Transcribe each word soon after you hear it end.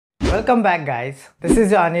Welcome back guys, this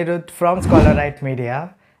is Anirudh from Scholarite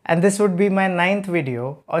Media and this would be my 9th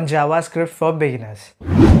video on JavaScript for beginners.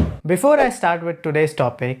 Before I start with today's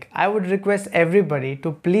topic, I would request everybody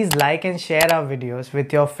to please like and share our videos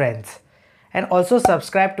with your friends and also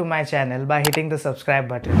subscribe to my channel by hitting the subscribe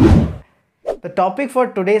button. The topic for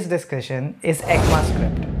today's discussion is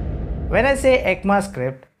ECMAScript. When I say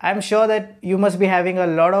ECMAScript, I'm sure that you must be having a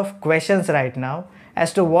lot of questions right now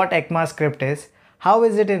as to what ECMAScript is. How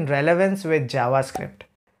is it in relevance with JavaScript?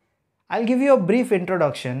 I'll give you a brief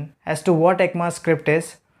introduction as to what ECMAScript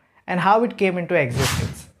is and how it came into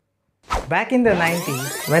existence. Back in the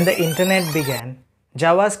 90s, when the internet began,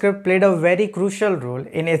 JavaScript played a very crucial role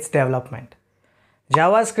in its development.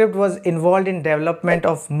 JavaScript was involved in development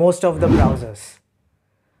of most of the browsers.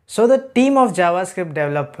 So the team of JavaScript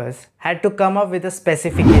developers had to come up with a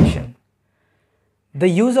specification. The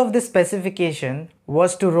use of this specification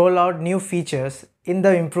was to roll out new features in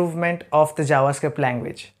the improvement of the JavaScript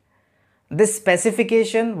language. This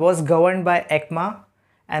specification was governed by ECMA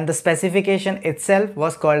and the specification itself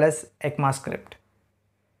was called as ECMAScript.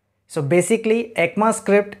 So basically,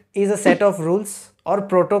 ECMAScript is a set of rules or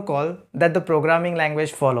protocol that the programming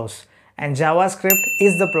language follows, and JavaScript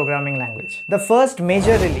is the programming language. The first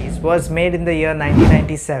major release was made in the year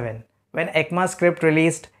 1997 when ECMAScript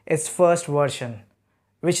released its first version,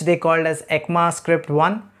 which they called as ECMAScript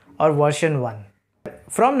 1 or version 1.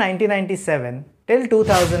 From 1997 till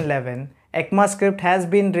 2011, ECMAScript has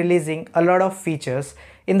been releasing a lot of features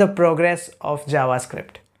in the progress of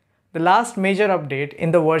JavaScript. The last major update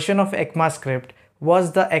in the version of ECMAScript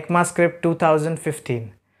was the ECMAScript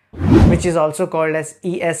 2015, which is also called as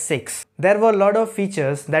ES6. There were a lot of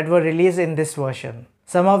features that were released in this version.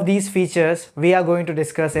 Some of these features we are going to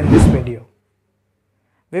discuss in this video.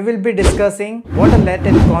 We will be discussing what a let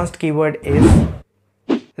and const keyword is.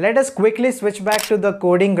 Let us quickly switch back to the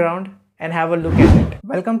coding ground and have a look at it.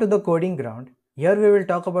 Welcome to the coding ground. Here we will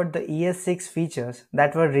talk about the ES6 features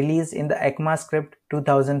that were released in the ECMAScript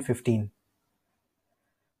 2015.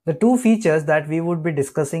 The two features that we would be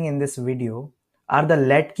discussing in this video are the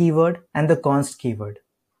let keyword and the const keyword.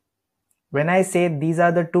 When I say these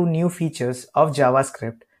are the two new features of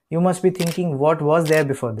JavaScript, you must be thinking what was there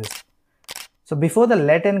before this. So before the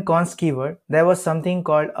let and const keyword, there was something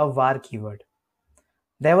called a var keyword.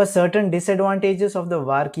 There were certain disadvantages of the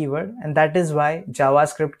var keyword, and that is why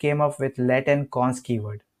JavaScript came up with let and const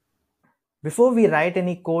keyword. Before we write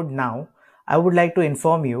any code now, I would like to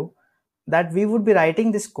inform you that we would be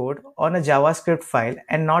writing this code on a JavaScript file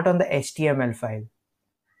and not on the HTML file.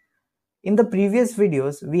 In the previous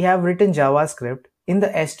videos, we have written JavaScript in the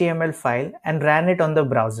HTML file and ran it on the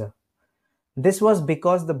browser. This was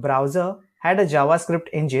because the browser had a JavaScript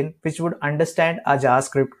engine which would understand our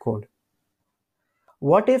JavaScript code.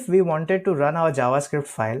 What if we wanted to run our JavaScript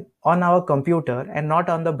file on our computer and not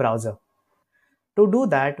on the browser? To do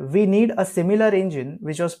that, we need a similar engine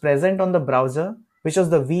which was present on the browser, which was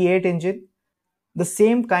the V8 engine. The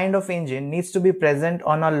same kind of engine needs to be present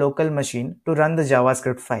on our local machine to run the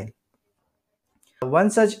JavaScript file. One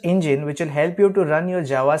such engine which will help you to run your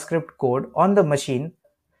JavaScript code on the machine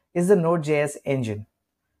is the Node.js engine.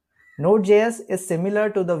 Node.js is similar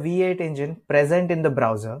to the V8 engine present in the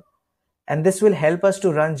browser, and this will help us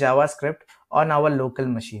to run JavaScript on our local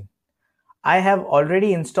machine. I have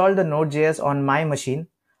already installed the Node.js on my machine.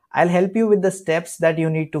 I'll help you with the steps that you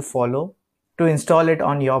need to follow to install it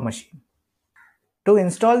on your machine. To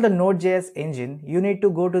install the Node.js engine, you need to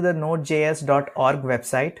go to the nodejs.org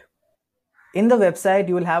website. In the website,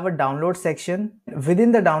 you will have a download section.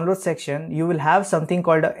 Within the download section, you will have something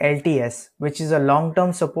called a LTS, which is a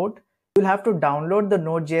long-term support. You will have to download the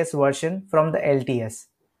Node.js version from the LTS.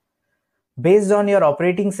 Based on your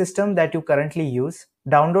operating system that you currently use,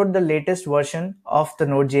 download the latest version of the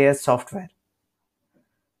Node.js software.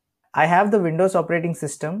 I have the Windows operating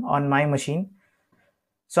system on my machine,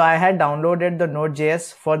 so I had downloaded the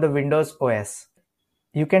Node.js for the Windows OS.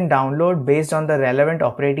 You can download based on the relevant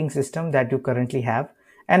operating system that you currently have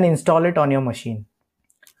and install it on your machine.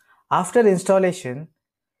 After installation,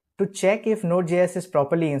 to check if Node.js is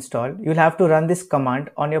properly installed, you'll have to run this command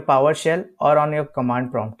on your PowerShell or on your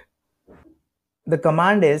command prompt. The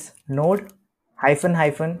command is node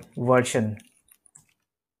 --version.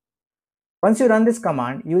 Once you run this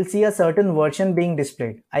command, you will see a certain version being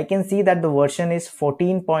displayed. I can see that the version is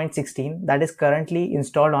 14.16 that is currently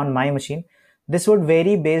installed on my machine. This would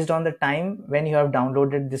vary based on the time when you have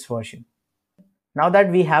downloaded this version. Now that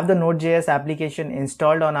we have the Node.js application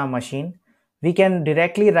installed on our machine, we can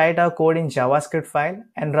directly write our code in JavaScript file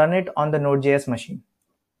and run it on the Node.js machine.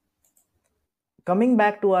 Coming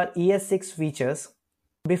back to our ES6 features,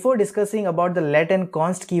 Before discussing about the let and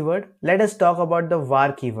const keyword, let us talk about the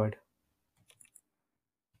var keyword.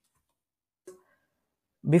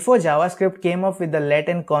 Before JavaScript came up with the let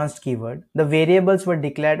and const keyword, the variables were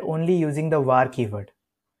declared only using the var keyword.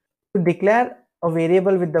 To declare a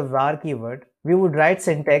variable with the var keyword, we would write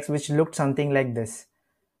syntax which looked something like this.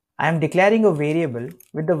 I am declaring a variable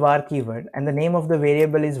with the var keyword and the name of the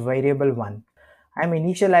variable is variable1. I am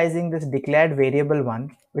initializing this declared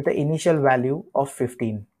variable1 with the initial value of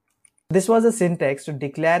 15. This was a syntax to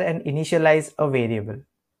declare and initialize a variable.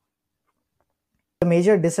 The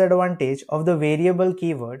major disadvantage of the variable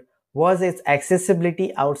keyword was its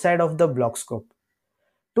accessibility outside of the block scope.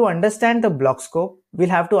 To understand the block scope, we'll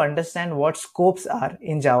have to understand what scopes are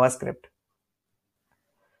in JavaScript.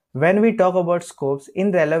 When we talk about scopes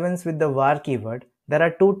in relevance with the var keyword, there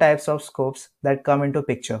are two types of scopes that come into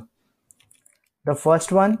picture. The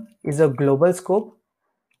first one is a global scope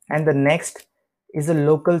and the next is a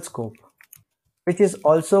local scope, which is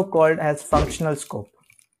also called as functional scope.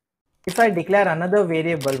 If I declare another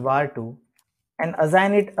variable var2 and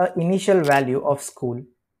assign it an initial value of school,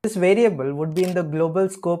 this variable would be in the global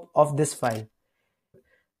scope of this file.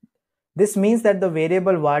 This means that the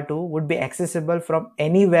variable var2 would be accessible from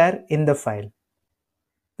anywhere in the file.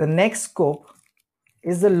 The next scope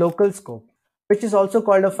is the local scope, which is also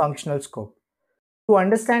called a functional scope. To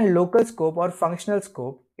understand local scope or functional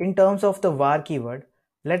scope in terms of the var keyword,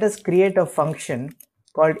 let us create a function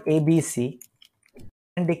called abc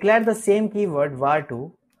and declare the same keyword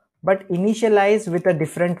var2 but initialize with a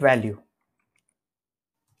different value.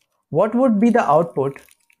 What would be the output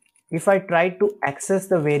if I tried to access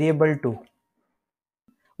the variable 2?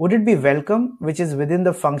 Would it be welcome, which is within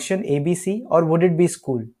the function abc, or would it be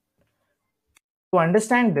school? To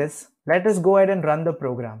understand this, let us go ahead and run the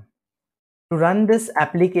program. To run this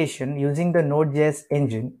application using the Node.js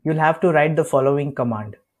engine, you'll have to write the following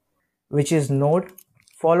command, which is node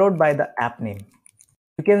followed by the app name.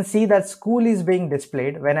 You can see that school is being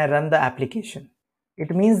displayed when I run the application.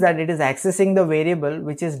 It means that it is accessing the variable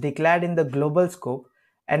which is declared in the global scope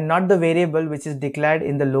and not the variable which is declared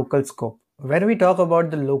in the local scope. When we talk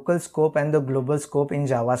about the local scope and the global scope in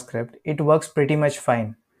JavaScript, it works pretty much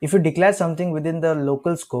fine. If you declare something within the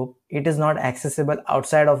local scope, it is not accessible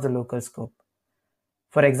outside of the local scope.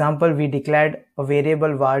 For example, we declared a variable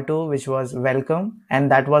var2 which was welcome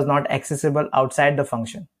and that was not accessible outside the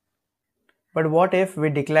function. But what if we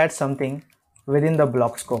declared something within the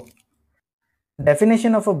block scope? The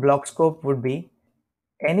definition of a block scope would be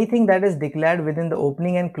anything that is declared within the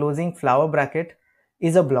opening and closing flower bracket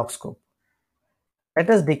is a block scope. Let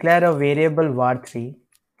us declare a variable var3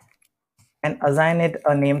 and assign it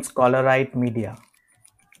a name scholarite media.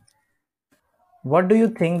 What do you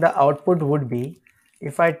think the output would be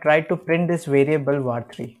if I try to print this variable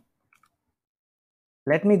var3?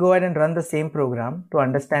 Let me go ahead and run the same program to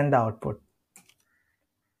understand the output.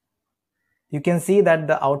 You can see that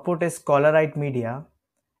the output is scholarite media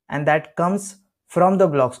and that comes from the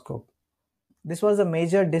block scope. This was a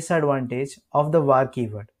major disadvantage of the var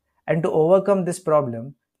keyword, and to overcome this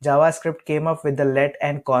problem, JavaScript came up with the let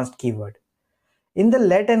and const keyword. In the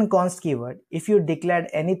let and const keyword, if you declared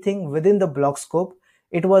anything within the block scope,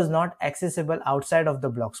 it was not accessible outside of the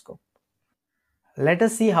block scope. Let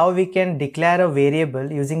us see how we can declare a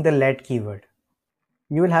variable using the let keyword.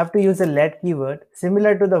 You will have to use a let keyword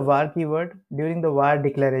similar to the var keyword during the var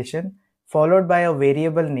declaration, followed by a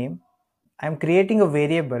variable name. I am creating a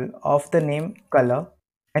variable of the name color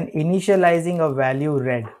and initializing a value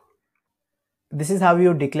red. This is how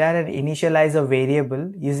you declare and initialize a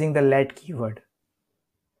variable using the let keyword.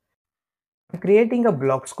 I am creating a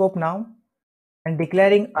block scope now and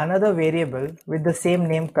declaring another variable with the same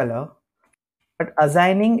name color, but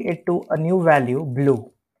assigning it to a new value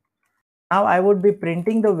blue. Now I would be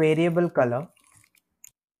printing the variable color.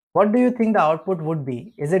 What do you think the output would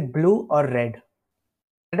be? Is it blue or red?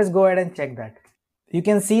 Let us go ahead and check that. You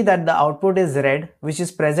can see that the output is red, which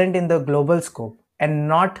is present in the global scope and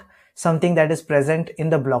not something that is present in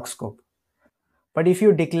the block scope. But if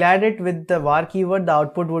you declared it with the var keyword, the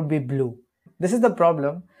output would be blue. This is the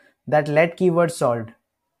problem that let keyword solved.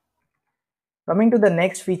 Coming to the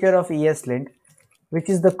next feature of ESLint, which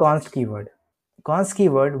is the const keyword. Const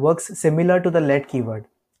keyword works similar to the let keyword,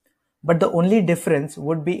 but the only difference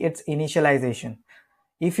would be its initialization.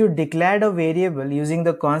 If you declared a variable using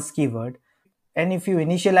the const keyword and if you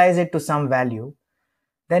initialize it to some value,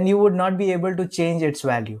 then you would not be able to change its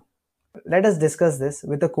value. Let us discuss this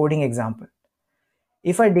with a coding example.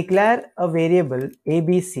 If I declare a variable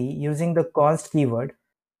abc using the const keyword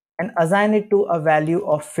and assign it to a value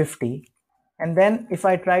of 50, and then if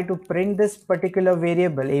I try to print this particular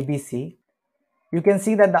variable abc, you can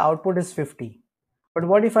see that the output is 50. But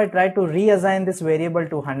what if I try to reassign this variable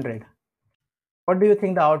to 100? What do you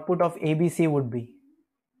think the output of ABC would be?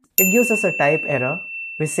 It gives us a type error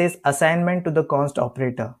which says assignment to the const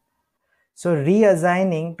operator. So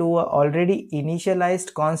reassigning to a already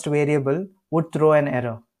initialized const variable would throw an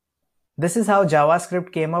error. This is how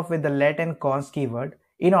JavaScript came up with the let and const keyword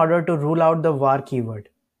in order to rule out the var keyword.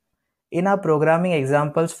 In our programming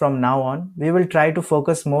examples from now on, we will try to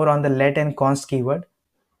focus more on the let and const keyword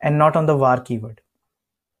and not on the var keyword.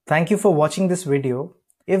 Thank you for watching this video.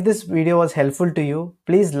 If this video was helpful to you,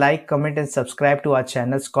 please like, comment and subscribe to our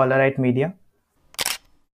channel Scholarite Media.